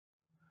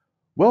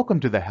Welcome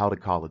to the How to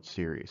College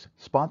series,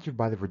 sponsored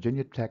by the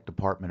Virginia Tech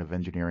Department of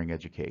Engineering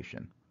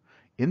Education.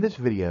 In this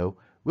video,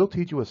 we'll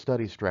teach you a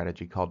study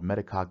strategy called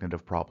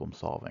Metacognitive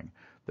Problem-Solving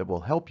that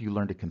will help you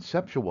learn to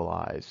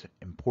conceptualize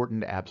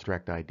important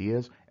abstract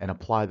ideas and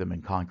apply them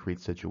in concrete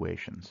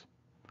situations.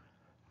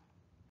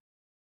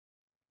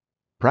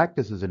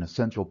 Practice is an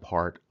essential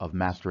part of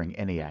mastering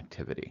any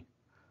activity.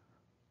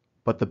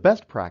 But the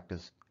best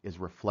practice is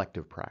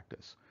reflective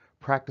practice,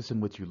 practice in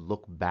which you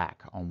look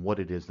back on what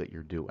it is that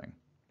you're doing.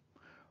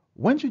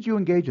 When should you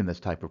engage in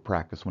this type of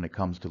practice when it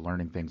comes to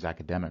learning things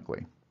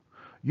academically?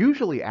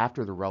 Usually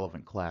after the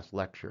relevant class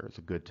lecture is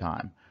a good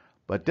time,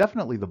 but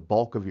definitely the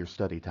bulk of your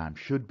study time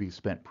should be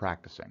spent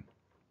practicing.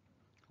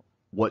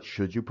 What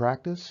should you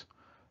practice?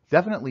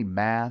 Definitely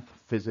math,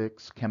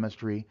 physics,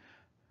 chemistry,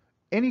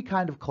 any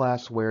kind of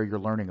class where you're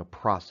learning a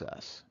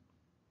process.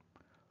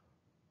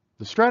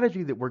 The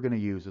strategy that we're going to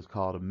use is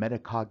called a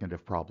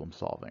metacognitive problem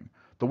solving.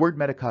 The word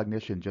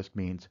metacognition just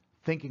means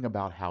thinking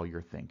about how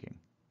you're thinking.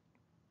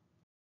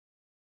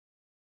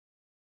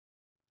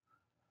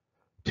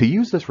 To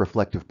use this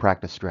reflective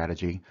practice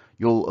strategy,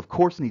 you'll of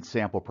course need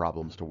sample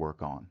problems to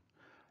work on.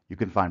 You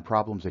can find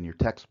problems in your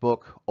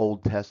textbook,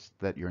 old tests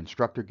that your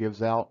instructor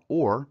gives out,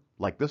 or,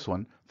 like this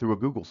one, through a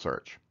Google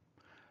search.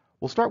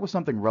 We'll start with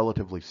something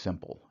relatively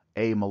simple,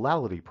 a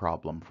molality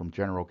problem from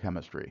general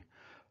chemistry.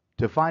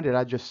 To find it,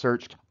 I just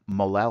searched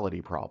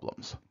molality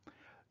problems.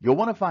 You'll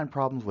want to find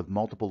problems with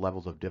multiple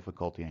levels of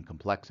difficulty and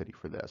complexity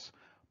for this.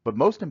 But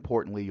most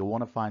importantly, you'll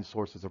want to find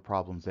sources of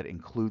problems that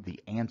include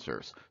the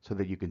answers so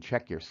that you can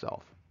check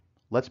yourself.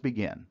 Let's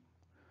begin.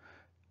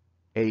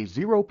 A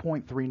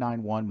 0.391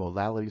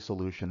 molality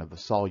solution of the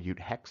solute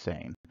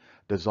hexane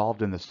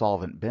dissolved in the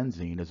solvent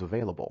benzene is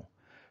available.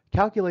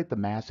 Calculate the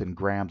mass in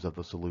grams of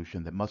the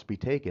solution that must be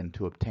taken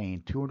to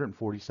obtain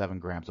 247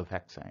 grams of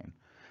hexane.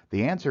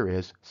 The answer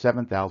is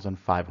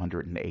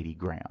 7,580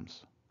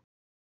 grams.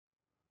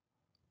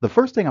 The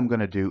first thing I'm going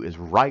to do is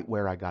write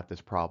where I got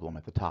this problem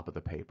at the top of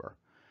the paper.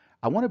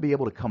 I want to be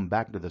able to come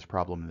back to this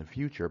problem in the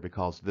future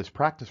because this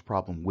practice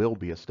problem will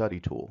be a study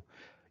tool.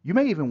 You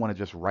may even want to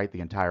just write the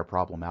entire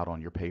problem out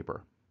on your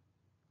paper.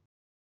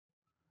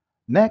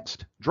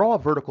 Next, draw a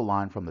vertical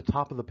line from the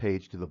top of the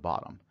page to the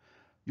bottom.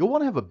 You'll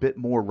want to have a bit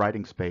more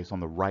writing space on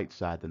the right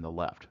side than the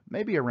left,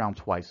 maybe around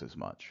twice as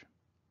much.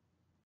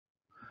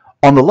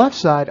 On the left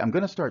side, I'm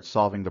going to start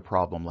solving the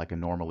problem like I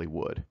normally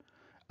would.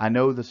 I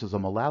know this is a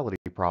molality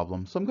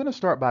problem, so I'm going to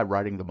start by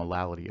writing the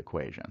molality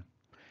equation.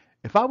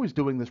 If I was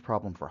doing this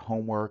problem for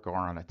homework or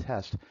on a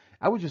test,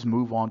 I would just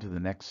move on to the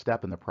next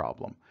step in the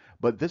problem.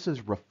 But this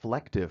is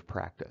reflective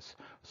practice,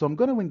 so I'm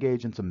going to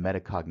engage in some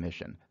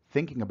metacognition,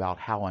 thinking about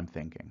how I'm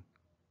thinking.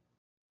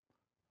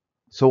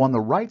 So on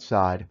the right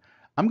side,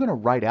 I'm going to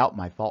write out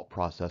my thought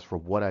process for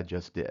what I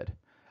just did.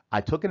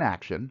 I took an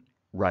action,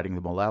 writing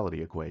the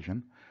molality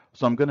equation,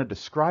 so I'm going to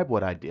describe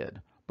what I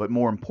did, but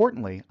more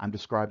importantly, I'm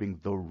describing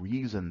the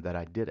reason that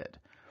I did it.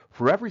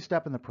 For every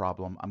step in the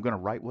problem, I'm going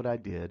to write what I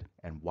did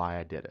and why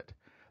I did it.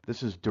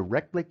 This is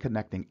directly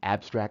connecting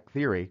abstract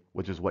theory,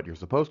 which is what you're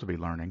supposed to be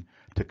learning,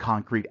 to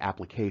concrete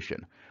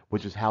application,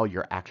 which is how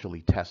you're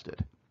actually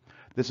tested.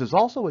 This is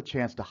also a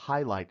chance to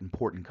highlight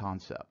important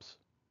concepts.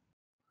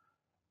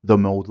 The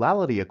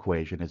molality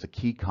equation is a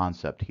key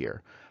concept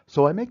here,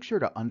 so I make sure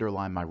to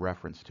underline my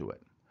reference to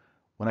it.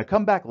 When I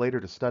come back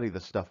later to study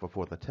this stuff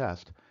before the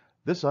test,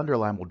 this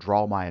underline will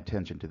draw my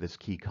attention to this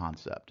key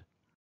concept.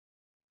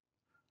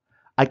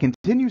 I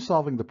continue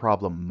solving the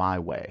problem my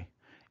way,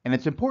 and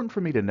it's important for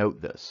me to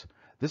note this.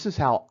 This is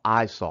how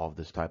I solve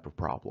this type of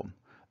problem.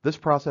 This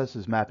process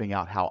is mapping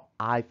out how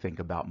I think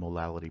about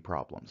molality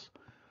problems.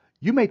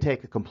 You may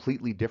take a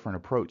completely different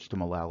approach to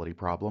molality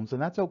problems,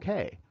 and that's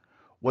okay.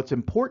 What's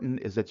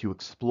important is that you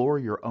explore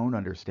your own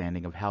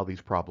understanding of how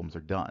these problems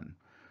are done.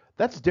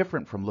 That's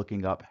different from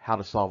looking up how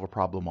to solve a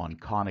problem on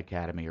Khan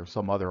Academy or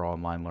some other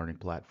online learning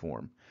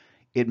platform.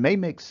 It may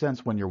make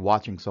sense when you're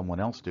watching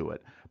someone else do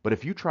it, but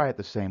if you try it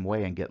the same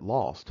way and get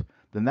lost,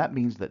 then that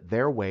means that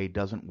their way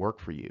doesn't work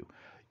for you.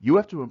 You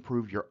have to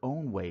improve your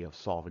own way of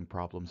solving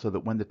problems so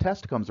that when the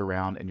test comes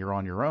around and you're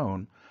on your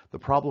own, the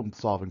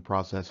problem-solving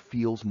process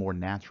feels more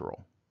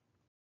natural.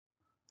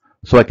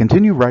 So I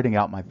continue writing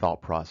out my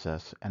thought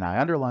process, and I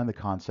underline the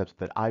concepts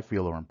that I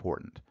feel are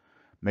important.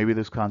 Maybe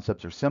those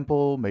concepts are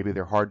simple, maybe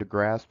they're hard to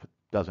grasp,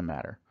 doesn't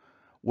matter.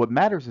 What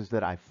matters is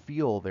that I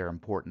feel they're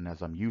important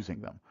as I'm using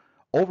them.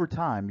 Over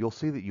time, you'll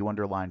see that you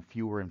underline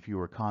fewer and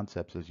fewer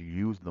concepts as you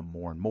use them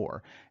more and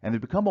more, and they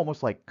become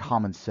almost like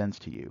common sense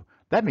to you.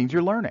 That means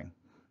you're learning.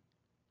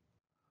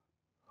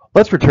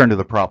 Let's return to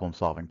the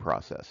problem-solving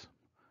process.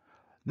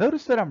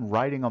 Notice that I'm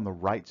writing on the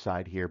right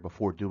side here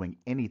before doing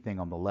anything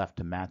on the left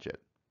to match it.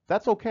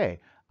 That's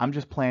okay. I'm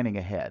just planning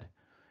ahead.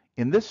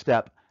 In this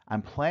step,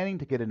 I'm planning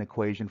to get an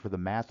equation for the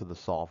mass of the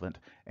solvent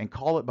and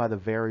call it by the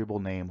variable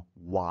name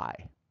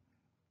y.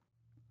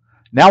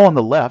 Now on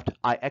the left,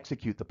 I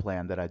execute the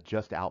plan that I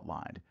just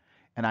outlined,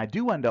 and I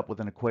do end up with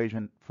an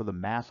equation for the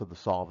mass of the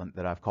solvent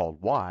that I've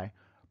called y,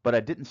 but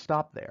I didn't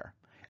stop there.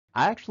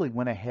 I actually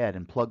went ahead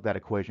and plugged that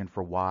equation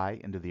for y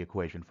into the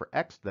equation for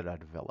x that I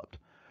developed.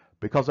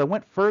 Because I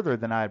went further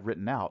than I had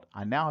written out,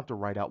 I now have to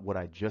write out what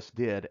I just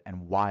did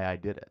and why I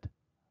did it.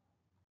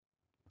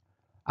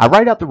 I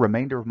write out the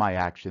remainder of my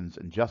actions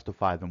and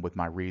justify them with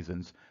my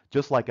reasons,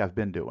 just like I've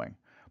been doing.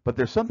 But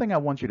there's something I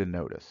want you to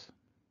notice.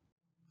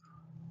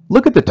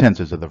 Look at the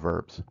tenses of the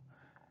verbs.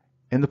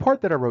 In the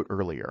part that I wrote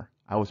earlier,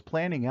 I was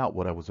planning out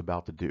what I was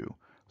about to do,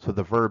 so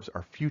the verbs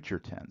are future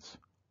tense,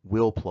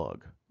 will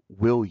plug,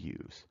 will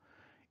use.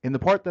 In the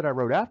part that I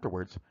wrote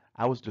afterwards,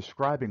 I was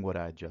describing what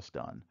I had just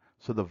done,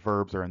 so the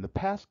verbs are in the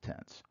past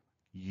tense,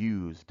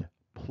 used,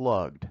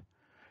 plugged.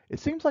 It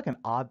seems like an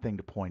odd thing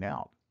to point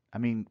out. I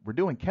mean, we're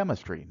doing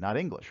chemistry, not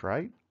English,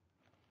 right?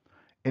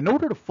 In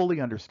order to fully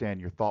understand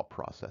your thought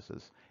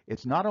processes,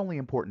 it's not only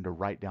important to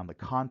write down the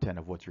content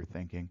of what you're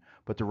thinking,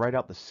 but to write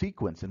out the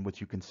sequence in which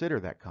you consider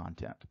that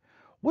content.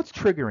 What's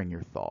triggering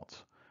your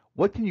thoughts?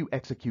 What can you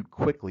execute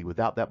quickly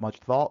without that much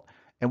thought?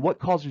 And what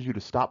causes you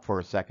to stop for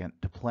a second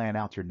to plan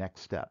out your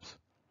next steps?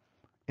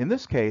 In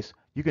this case,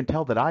 you can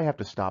tell that I have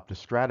to stop to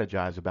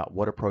strategize about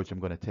what approach I'm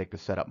going to take to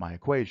set up my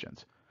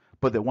equations.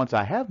 But that once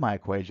I have my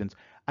equations,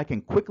 I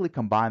can quickly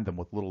combine them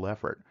with little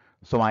effort,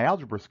 so my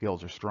algebra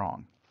skills are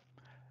strong.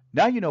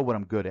 Now you know what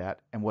I'm good at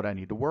and what I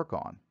need to work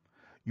on.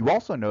 You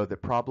also know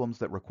that problems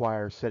that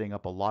require setting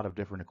up a lot of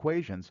different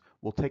equations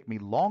will take me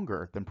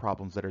longer than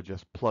problems that are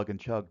just plug and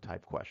chug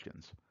type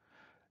questions.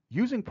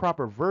 Using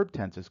proper verb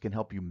tenses can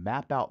help you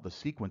map out the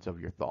sequence of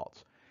your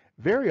thoughts.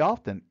 Very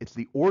often, it's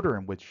the order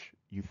in which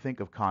you think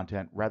of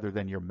content rather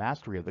than your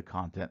mastery of the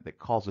content that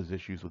causes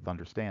issues with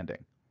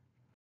understanding.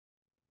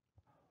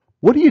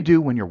 What do you do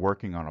when you're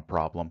working on a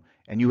problem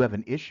and you have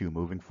an issue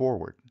moving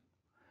forward?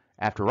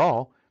 After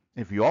all,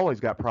 if you always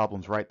got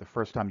problems right the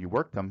first time you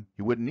worked them,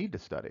 you wouldn't need to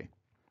study.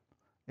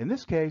 In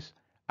this case,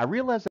 I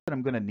realize that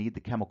I'm going to need the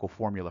chemical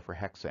formula for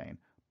hexane,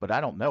 but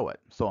I don't know it,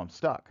 so I'm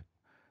stuck.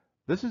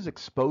 This is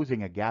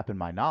exposing a gap in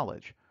my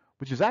knowledge,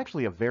 which is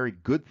actually a very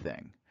good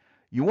thing.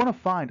 You want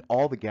to find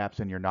all the gaps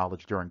in your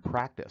knowledge during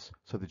practice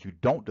so that you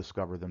don't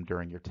discover them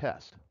during your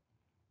test.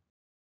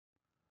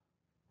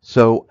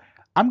 So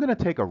I'm going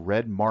to take a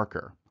red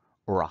marker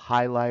or a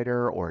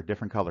highlighter or a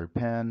different colored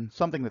pen,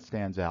 something that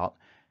stands out,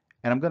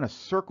 and I'm going to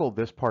circle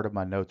this part of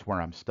my notes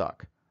where I'm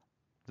stuck.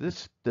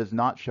 This does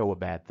not show a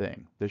bad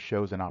thing. This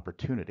shows an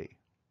opportunity.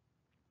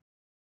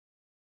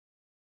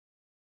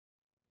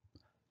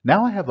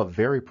 Now I have a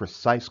very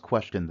precise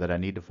question that I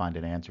need to find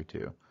an answer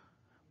to.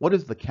 What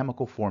is the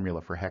chemical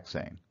formula for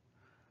hexane?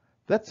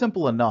 That's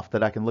simple enough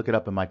that I can look it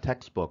up in my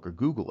textbook or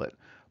Google it,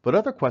 but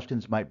other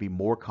questions might be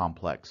more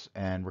complex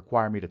and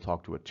require me to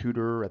talk to a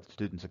tutor at the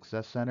Student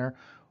Success Center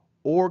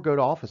or go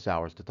to office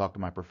hours to talk to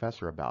my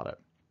professor about it.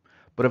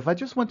 But if I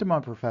just went to my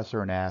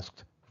professor and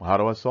asked, well, how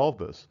do I solve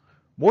this?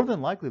 More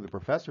than likely the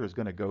professor is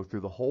going to go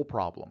through the whole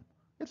problem.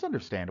 It's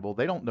understandable.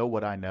 They don't know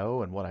what I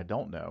know and what I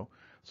don't know.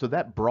 So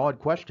that broad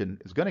question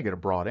is going to get a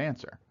broad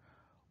answer.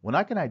 When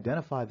I can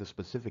identify the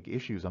specific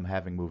issues I'm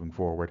having moving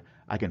forward,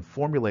 I can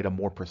formulate a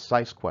more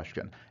precise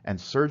question and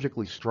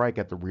surgically strike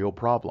at the real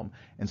problem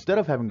instead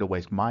of having to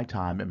waste my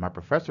time and my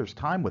professor's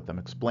time with them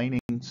explaining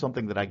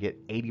something that I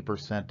get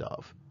 80%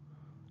 of.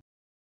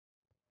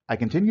 I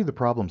continue the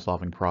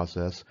problem-solving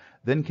process,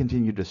 then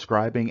continue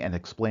describing and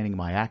explaining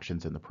my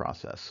actions in the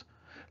process.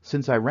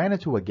 Since I ran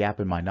into a gap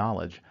in my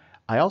knowledge,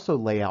 I also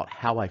lay out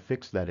how I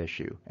fixed that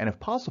issue, and if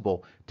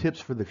possible,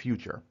 tips for the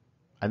future.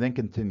 I then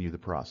continue the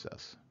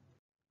process.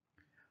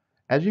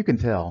 As you can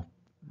tell,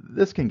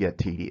 this can get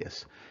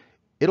tedious.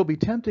 It'll be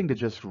tempting to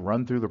just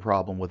run through the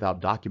problem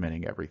without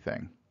documenting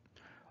everything.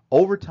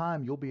 Over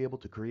time, you'll be able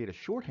to create a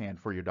shorthand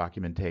for your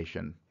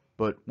documentation,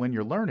 but when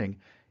you're learning,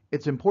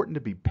 it's important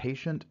to be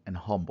patient and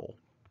humble.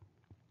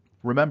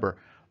 Remember,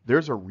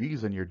 there's a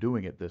reason you're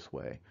doing it this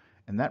way,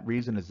 and that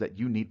reason is that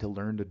you need to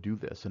learn to do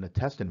this in a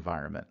test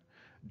environment.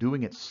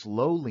 Doing it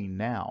slowly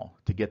now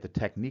to get the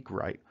technique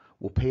right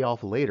will pay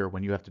off later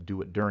when you have to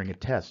do it during a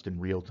test in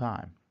real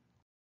time.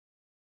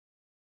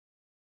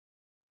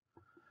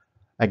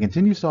 I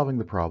continue solving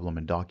the problem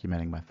and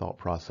documenting my thought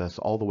process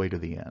all the way to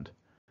the end.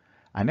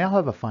 I now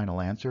have a final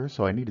answer,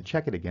 so I need to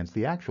check it against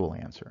the actual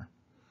answer.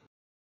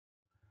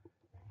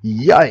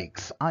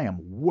 Yikes! I am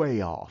way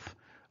off.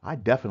 I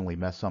definitely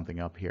messed something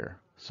up here,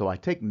 so I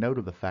take note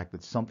of the fact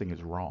that something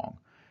is wrong.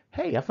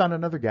 Hey, I found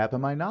another gap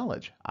in my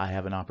knowledge. I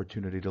have an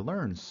opportunity to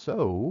learn,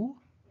 so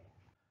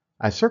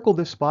I circle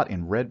this spot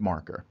in red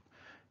marker.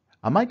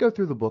 I might go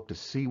through the book to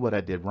see what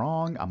I did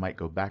wrong. I might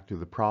go back through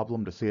the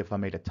problem to see if I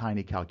made a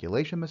tiny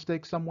calculation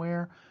mistake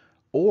somewhere,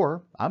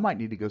 or I might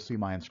need to go see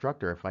my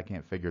instructor if I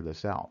can't figure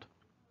this out.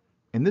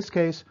 In this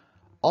case,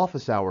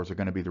 office hours are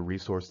going to be the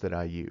resource that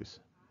I use.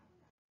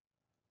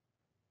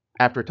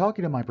 After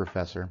talking to my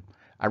professor,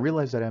 I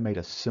realized that I made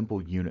a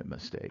simple unit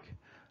mistake.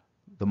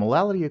 The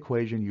molality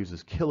equation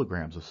uses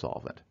kilograms of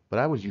solvent, but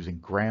I was using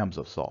grams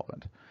of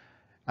solvent.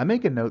 I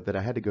make a note that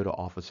I had to go to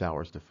office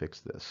hours to fix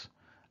this.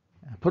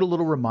 I put a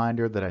little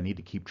reminder that I need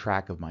to keep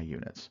track of my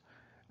units.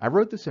 I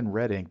wrote this in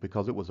red ink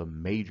because it was a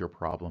major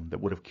problem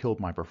that would have killed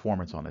my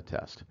performance on a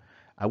test.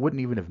 I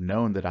wouldn't even have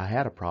known that I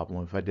had a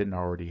problem if I didn't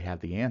already have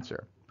the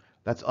answer.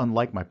 That's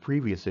unlike my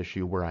previous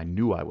issue where I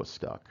knew I was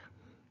stuck.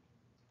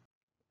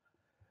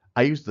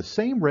 I used the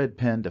same red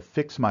pen to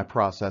fix my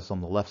process on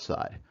the left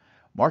side,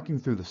 marking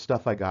through the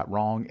stuff I got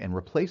wrong and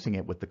replacing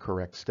it with the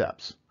correct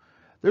steps.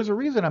 There's a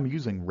reason I'm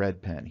using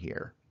red pen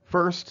here.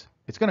 First,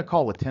 it's going to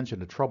call attention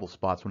to trouble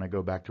spots when I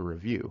go back to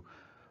review,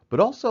 but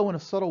also in a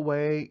subtle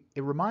way,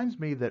 it reminds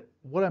me that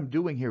what I'm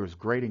doing here is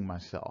grading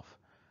myself.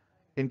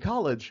 In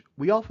college,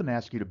 we often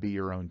ask you to be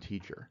your own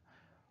teacher,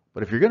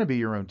 but if you're going to be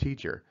your own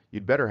teacher,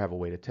 you'd better have a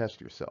way to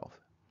test yourself.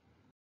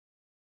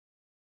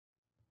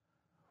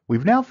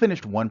 We've now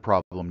finished one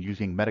problem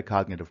using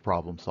metacognitive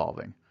problem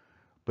solving,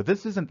 but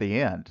this isn't the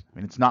end. I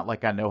mean, it's not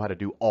like I know how to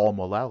do all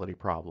molality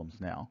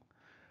problems now.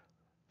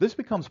 This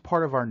becomes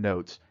part of our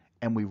notes,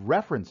 and we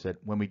reference it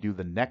when we do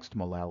the next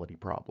molality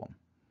problem.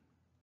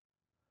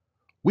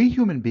 We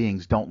human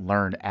beings don't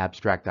learn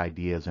abstract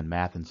ideas in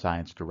math and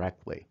science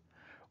directly.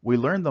 We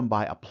learn them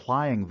by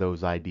applying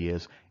those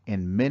ideas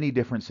in many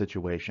different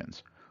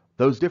situations.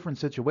 Those different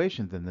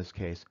situations, in this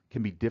case,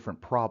 can be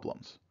different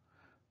problems.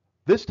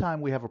 This time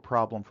we have a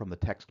problem from the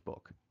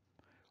textbook.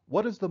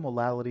 What is the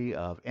molality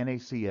of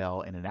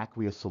NaCl in an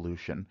aqueous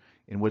solution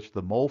in which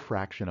the mole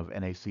fraction of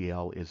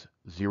NaCl is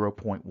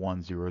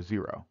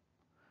 0.100?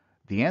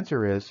 The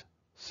answer is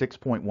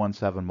 6.17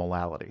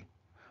 molality.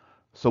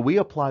 So we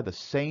apply the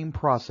same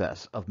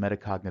process of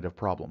metacognitive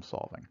problem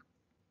solving.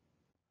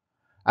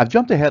 I've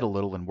jumped ahead a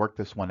little and worked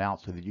this one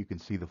out so that you can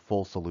see the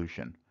full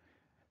solution.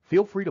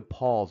 Feel free to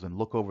pause and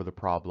look over the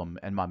problem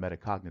and my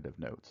metacognitive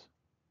notes.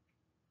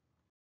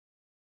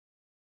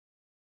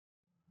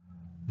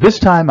 This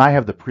time I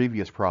have the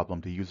previous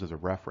problem to use as a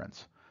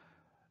reference.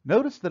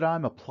 Notice that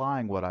I'm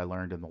applying what I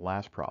learned in the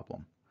last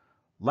problem.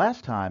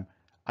 Last time,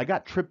 I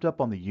got tripped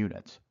up on the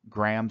units,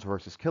 grams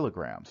versus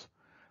kilograms.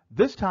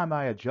 This time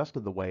I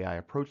adjusted the way I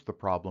approached the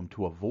problem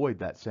to avoid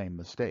that same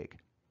mistake.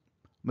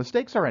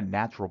 Mistakes are a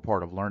natural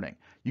part of learning.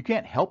 You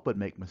can't help but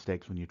make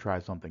mistakes when you try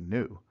something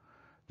new.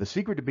 The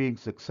secret to being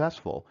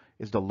successful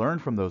is to learn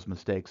from those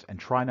mistakes and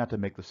try not to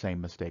make the same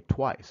mistake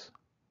twice.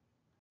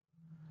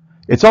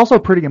 It's also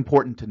pretty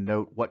important to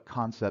note what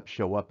concepts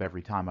show up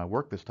every time I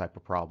work this type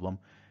of problem,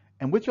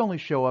 and which only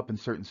show up in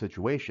certain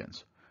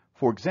situations.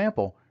 For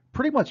example,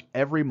 pretty much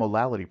every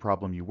molality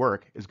problem you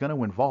work is going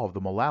to involve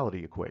the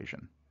molality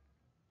equation.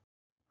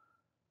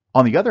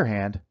 On the other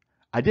hand,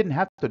 I didn't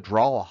have to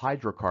draw a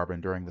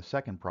hydrocarbon during the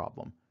second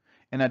problem,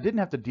 and I didn't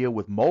have to deal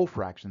with mole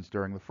fractions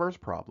during the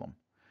first problem.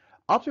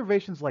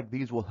 Observations like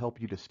these will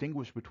help you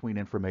distinguish between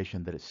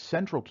information that is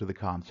central to the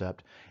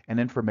concept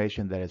and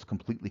information that is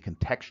completely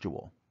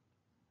contextual.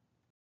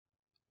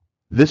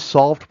 This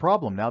solved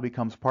problem now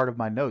becomes part of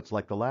my notes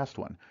like the last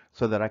one,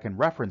 so that I can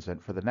reference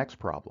it for the next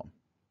problem.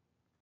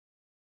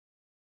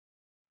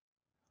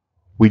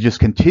 We just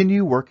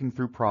continue working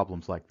through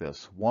problems like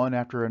this, one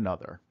after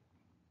another.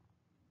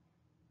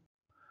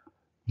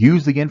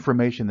 Use the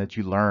information that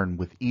you learn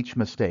with each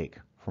mistake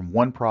from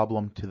one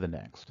problem to the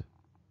next.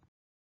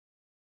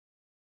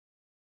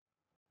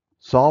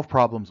 Solve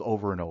problems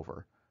over and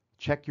over.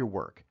 Check your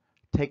work.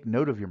 Take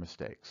note of your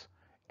mistakes.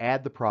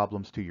 Add the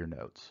problems to your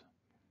notes.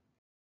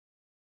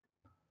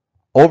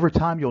 Over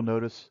time, you'll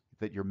notice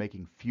that you're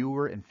making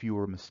fewer and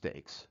fewer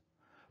mistakes.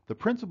 The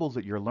principles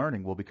that you're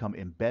learning will become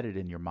embedded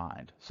in your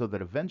mind, so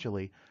that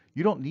eventually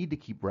you don't need to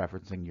keep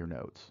referencing your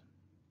notes.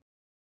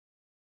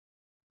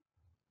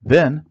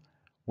 Then,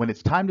 when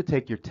it's time to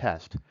take your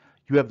test,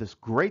 you have this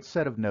great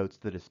set of notes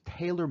that is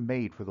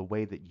tailor-made for the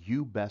way that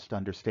you best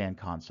understand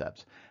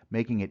concepts,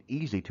 making it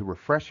easy to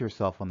refresh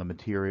yourself on the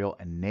material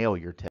and nail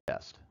your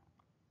test.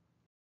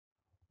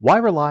 Why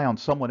rely on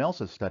someone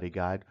else's study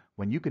guide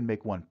when you can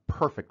make one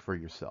perfect for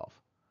yourself?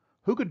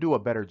 Who could do a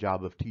better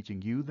job of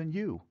teaching you than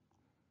you?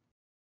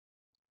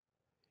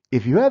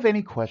 If you have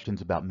any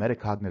questions about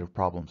metacognitive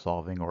problem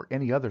solving or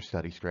any other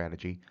study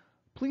strategy,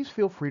 please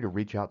feel free to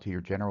reach out to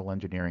your general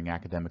engineering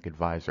academic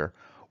advisor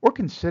or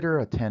consider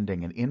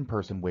attending an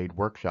in-person Wade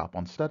workshop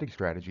on study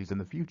strategies in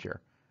the future.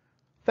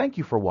 Thank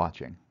you for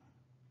watching.